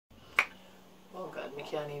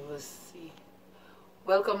can't even see.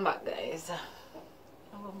 Welcome back, guys.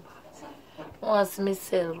 What's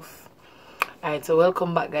myself? Alright, so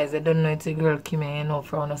welcome back, guys. I don't know it's a girl Kimmy, you know,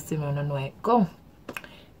 for one to see me, I don't know it. Come.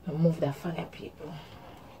 I'll move that funny people.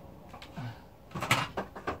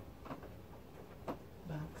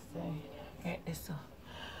 Backside. Right, this so.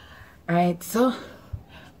 Alright, so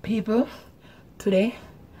people, today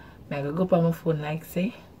I go up on my phone like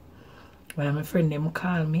say when my friend them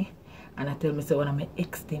call me and I tell me say one of my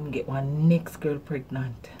ex them get one next girl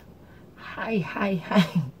pregnant. Hi.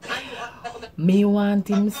 Me want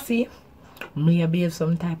him see me behave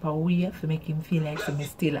some type of way to make him feel like so me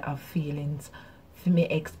still have feelings for me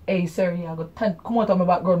ex. Hey sorry, I got come out of my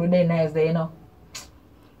background with their nice day, you know.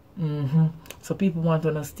 So people want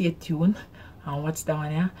to stay tuned and watch that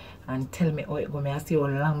one here and tell me how it go. I see how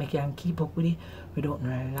long I can keep up with it without no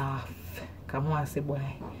laugh. Cause I want to say boy,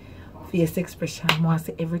 face expression, I want to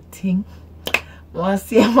say everything. I want to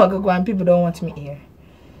see how I go and people don't want me here.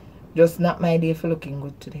 Just not my day for looking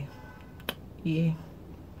good today. Yeah.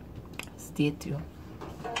 Stay tuned.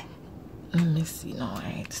 Let me see now.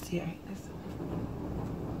 Alright, stay right.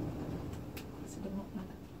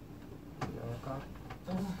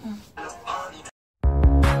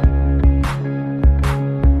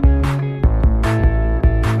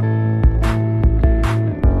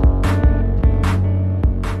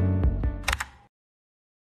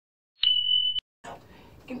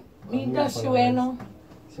 Me dash you in now.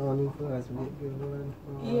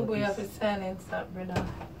 Yeah, boy, you have to silence that, brother.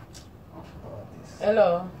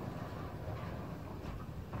 Hello.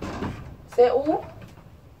 Say who?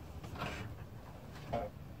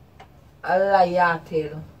 A liar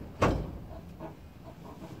tell.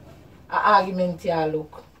 A argument here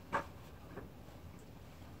look.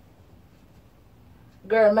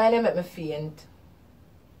 Girl, my name make me faint.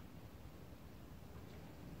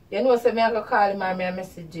 You know, say me I go call him and I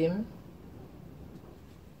message him.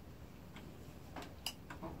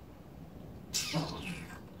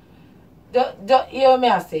 Just hear me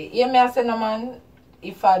I say. Hear me I say no man.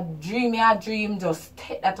 If I dream, just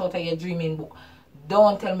take that out of your dreaming book.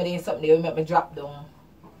 Don't tell me there's something that will make me drop down.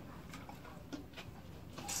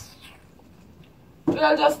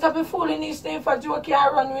 Girl, just stop your fooling this thing for joke you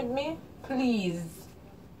run with me. Please.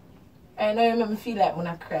 I know you make me feel like when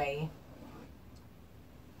I cry.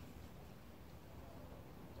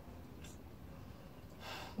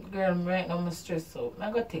 Girl, right now I'm stressed out.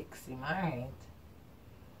 I'm going to text him, alright?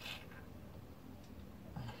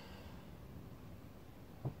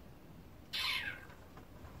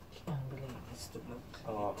 Can't believe this to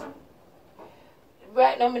block.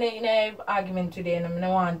 Right now I'm in an argument today and I don't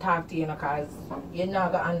want to talk to you because you're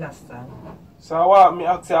not going to understand. So I want me,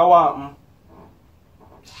 I want me.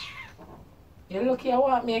 You look here, I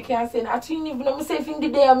want me, I can't say that. I didn't even know myself in the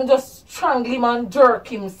day, I'm just strangle him and jerk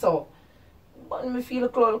him so. But I feel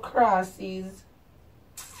like little crosses.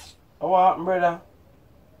 I want me, brother.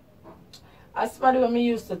 That's somebody when me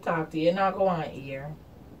used to talk to you, you're not going to hear.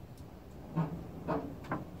 What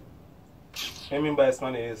do you mean by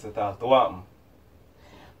somebody used to talk to? What?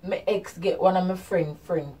 My ex get one of my friend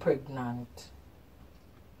pregnant.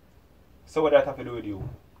 So what that have to do with you?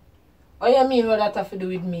 What you mean what that have to do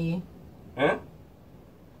with me? Eh?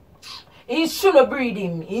 He shouldn't breed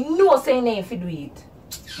him. He knows saying ain't fi do it.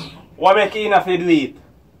 What make you not do it?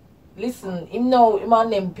 Listen, him know him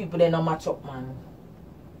and them people they not match up, man.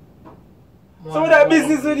 So what that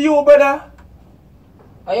business with you, brother?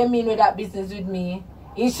 What you mean with that business with me?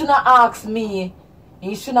 He shouldn't ask me.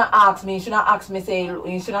 He shouldn't ask me. He shouldn't ask me, say,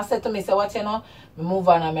 he shouldn't say to me, say, what you know? Me move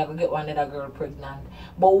on and I go get one other girl pregnant.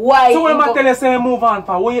 But why? So what am I tell you say move on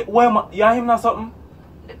for? Where you and him not something?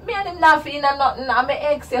 Me and him not feeling nothing. I'm my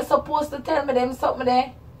ex. You're supposed to tell me them something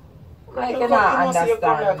there. Like you not understand. You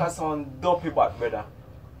come like a son dopey butt, brother.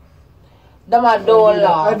 Them a don't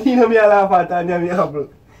laugh. I didn't know me a laugh at and me humble.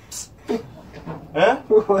 Eh?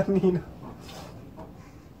 What Nina?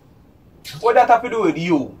 What that have to do with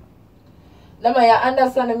you? Them you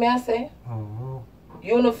understand me I say?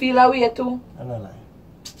 You no feel a way too? I don't lie.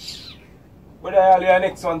 Brother, you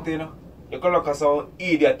next one thing, you know? You can look at some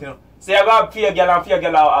idiot, you know? Say you got fear girl and fear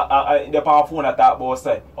girl the power phone at that boss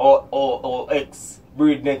side. Or ex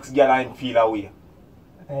breed next girl and feel away.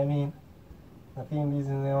 I mean, the thing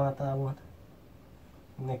business I want to talk about.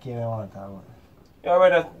 The kid I want to talk about. Yeah,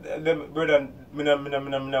 brother,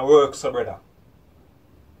 me work so brother.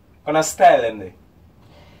 Gonna style in there.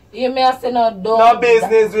 You may have say no don't. No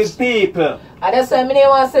business with people. And that's why I don't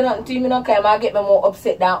want to say nothing to you, I come and get me more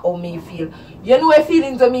upset than how me feel. You know what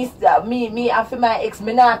feelings of me after my ex,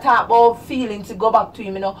 me not talk about feelings to go back to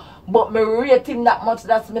him, you know. But me rate him that much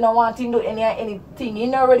that me not want him to do anything. He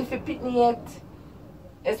not ready for pick me yet.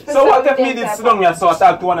 So what if me did sit down here so I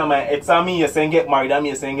talk to one of my ex and me saying get married and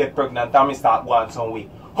me saying get pregnant and me start going some way?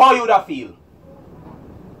 How you that feel?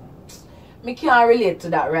 Me can't relate to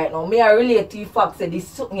that right now. Me I relate to the fact that this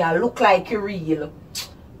something I look like real.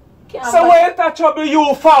 So where that trouble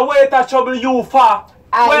you for? Where that trouble you for?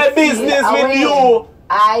 Where business with you?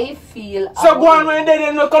 I feel so go on when they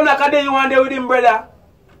didn't come like a day you want there with him, brother.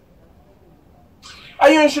 Are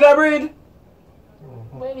you in should I breed?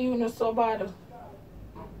 Well, you know so bad.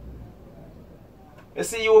 You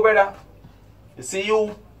see you, brother? You see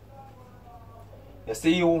you? You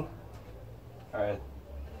see you? Alright.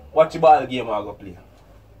 Watch the ball game I go play.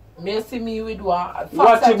 Me see me with what?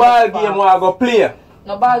 Watch the ball game I go play.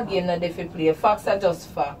 No ball game no dey fi play. Facts are just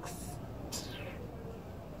facts.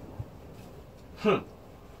 You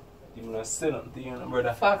not say nothing to you, no,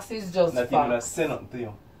 brother. Facts is just not facts. Not even say nothing to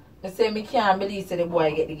you. I say me can't believe that the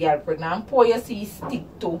boy get the girl pregnant. And poor you see he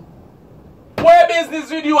stick to. Where business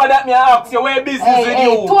with you? That me ask you. Where business with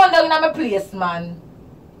you? Turn down in my place, man.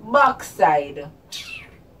 Backside.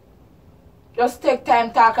 Just take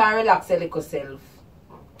time, talk and relax a little self.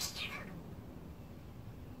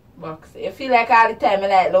 Backside. You feel like all the time I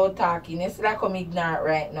like loud talking. You feel like I'm ignorant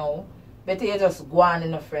right now. Better you just go on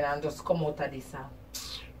in a friend and just come out of this.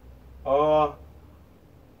 Oh.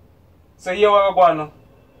 So you want to go on now?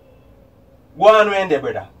 Go on when there,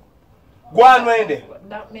 brother. Go on when there.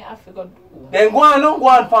 That me have to go do. Then go on now. Go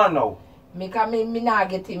on for now. Because me not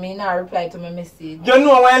get him. Me not reply to my message. You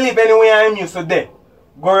know when I live anywhere I'm used to there.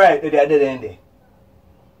 Go right there, there.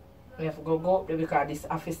 We have to go up there because this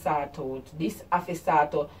officer out. This officer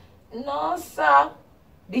out. No, sir.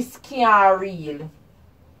 This can't real.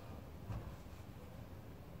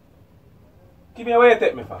 Give me where you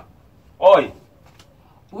take me for. Oi.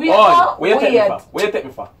 Where you take me for? Where you take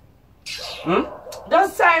me for?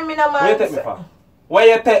 Don't sign me no man. Where you take me for? Where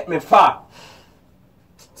you take me for?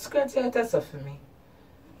 Scratch your test for me.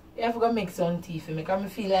 You have to go make some tea for me because I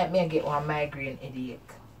feel like I get one migraine headache.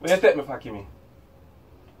 Where you take me for, Kimmy?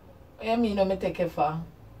 What you mean I take it for?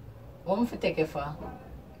 What am I take it for?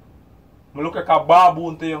 I look like a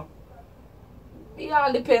baboon to you. It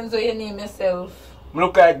all depends on your name yourself. I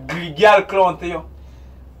look like a girl clown to you.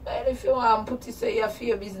 Well, if you want to put it so you for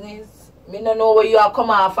your business, me don't know where you are come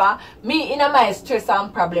after. Me in my stress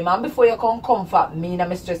and problem. And before you come comfort me in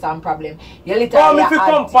my stress and problem, you literally if you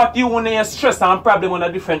comfort you when you stress and problem on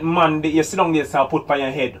a different man, you sit down there and put on your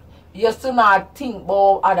head. You still not think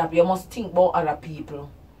about other people. You must think about other people.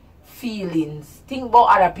 Feelings. Think about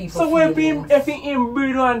other people. So if he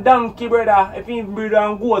breed on donkey, brother, if he breed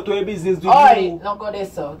on go to a business with you. No go there,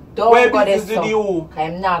 so. Don't go there, so. With you.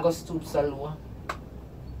 I'm not going to stoop so low.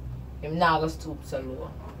 I'm not going to stoop so low.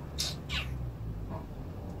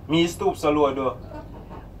 Me stoop so low though.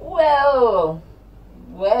 Well.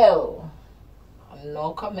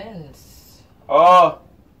 No comments. Oh.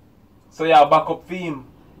 So you back up for him.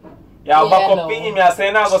 You back up for him. You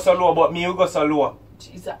say not go so low, but me you go so low.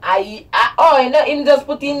 Jesus, you know him just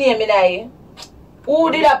put in name in there.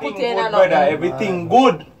 Who did I put in a brother? Everything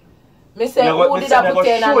good. Me say who did I put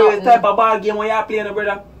in a show you the type of ball game when you playing,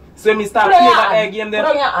 brother. So when me start play back that game then.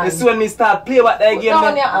 You see when me start play back that game then. Put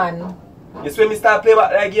on your hand. You see when me start play back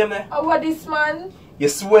that game then. Oh, what this man? You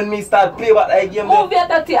see when me start play back that game then. Move your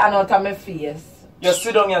dirty hand out of my face. You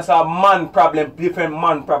sit down and say a man problem, different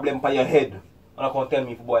man problem for your head. And I can't tell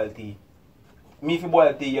me if you boil tea. Me if you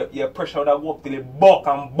boil tea, your pressure would go up till it buck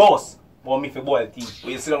and bust. But me if you boil tea,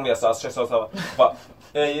 but you sit down there so stress out. But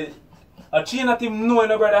a chain at him know,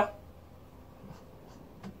 no, brother.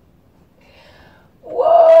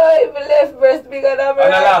 Whoa, my left breast bigger than my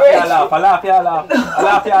right breast. I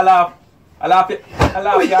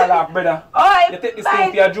laugh, brother. You take this thing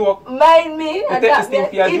for your joke. Mind me. You take this thing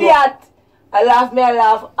for your idiot. joke. I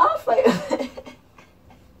laugh off.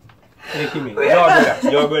 Hey, Kimmy,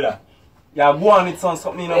 your brother. Yeah, go on with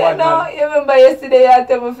something, you know what, man. You remember yesterday you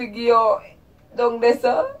told me to give you down there,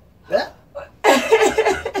 sir? Yeah?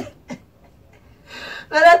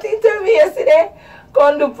 Now that he told me yesterday,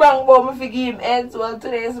 come do prank about me to give him heads. Well,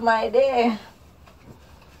 today is my day.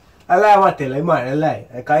 I lie what tell you, man, I lie.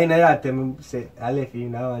 I can't tell me, say, I left you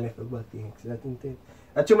now, I left you back things. I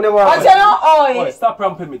tell me the What you know, oh, stop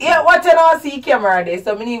pranking me. Yeah, what you know, see camera there,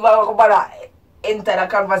 so I need to enter the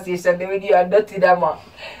conversation with you and dirty them up.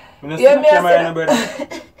 You see the camera, no, brother.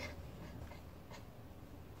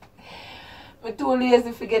 I'm too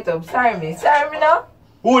lazy to get up. Sorry me now.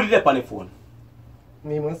 Who did that on the phone?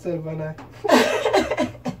 Me, myself, and I.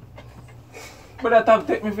 But that time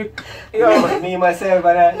take me for... Me, myself,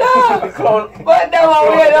 and I. No, but then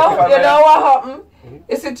you know what happened?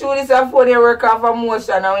 You see, through this phone, you work off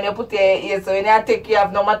emotion, and when you put your ear, so when you take care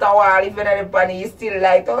of no matter what, if you're not the pan, you still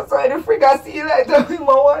light out. So the figure still light out, you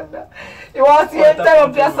wonder. You want to see him tell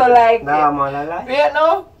up yourself like, nah, man, I lie. you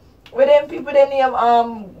know, with them people, they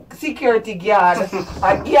name security guard,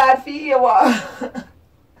 a guard for you.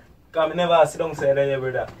 Because I never sit down side of your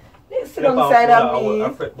brother. They sit down side of me. I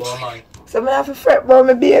fret about man. So I have to fret about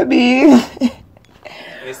my baby.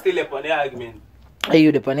 You still up on the argument. Are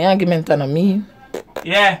you the on the argument on me?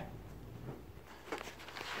 Yeah.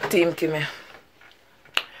 Team Kimmy.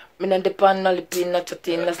 I don't depend on the pin, not your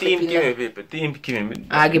thing, not Team sleeping. Kimmy, people. Team Kimmy.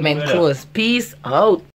 Argument closed. Peace out.